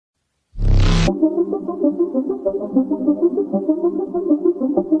The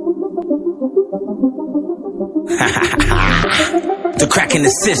crack in the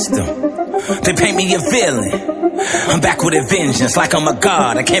system, they paint me a villain. I'm back with a vengeance, like I'm a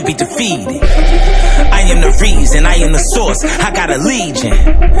god, I can't be defeated. I am the reason, I am the source, I got a legion.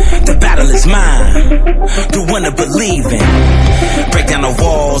 The battle is mine, the one to believe in. Break down the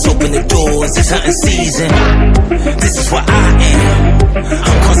walls, open the doors, it's hunting season. This is what I am,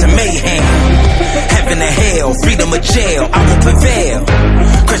 I'm causing mayhem. Heaven and hell, freedom or jail, I will prevail.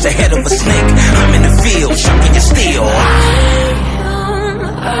 Crush the head of a snake, I'm in the field, sharpen your steel.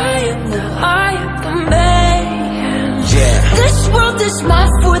 I am the mayhem. Yeah. This world is mine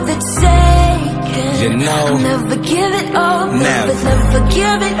for the taking. You know, I'll never give it up. Never. Never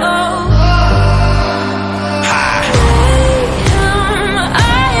give it up. Mayhem. I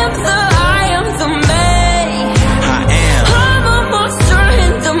am the mayhem. I am. I'm a monster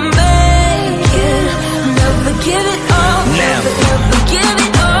in the making. Never give it up. Never. Never give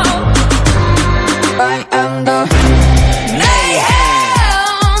it up. I am the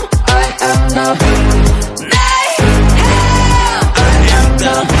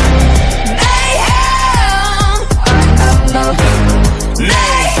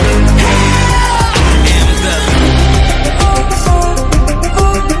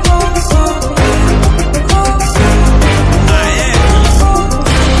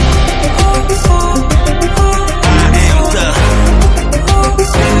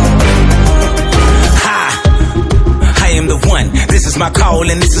my call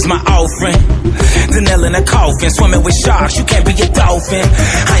and this is my offering. The nail in a coffin, swimming with sharks, you can't be a dolphin.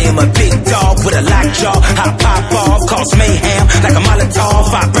 I am a big dog with a lockjaw, I pop off, cause mayhem like a Molotov.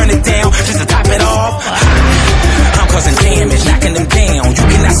 I burn it down just to top it off. I'm causing damage, knocking them down, you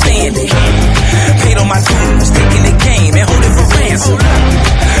cannot stand it. Paid on my dues, taking the game and hold it for ransom.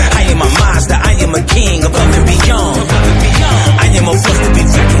 I am a monster, I am a king, above and beyond. I am a force to be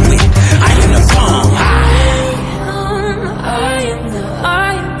reckoned with, I am the bomb.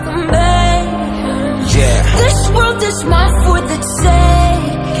 This world is mine for the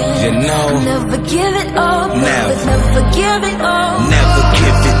taking. You know, I'll never give it up. Never. Never give it up. Never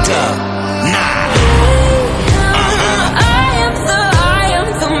give it up. Nah. I am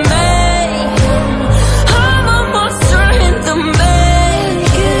the mayhem. I'm a monster in the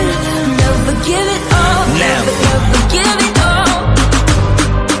making. Never give it up. Never. Never give it up.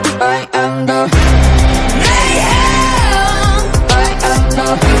 I am the mayhem. I am the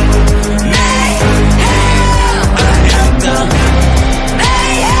mayhem.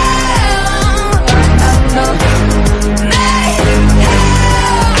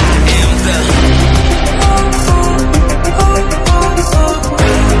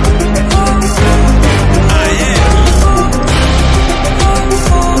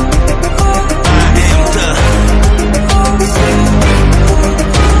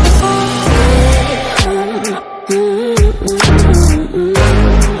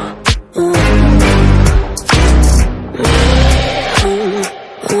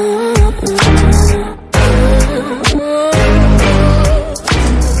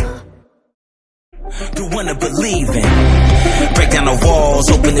 The one to believe in. Break down the walls,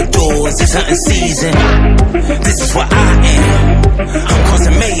 open the doors, it's hunting season. This is what I am, I'm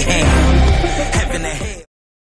causing mayhem.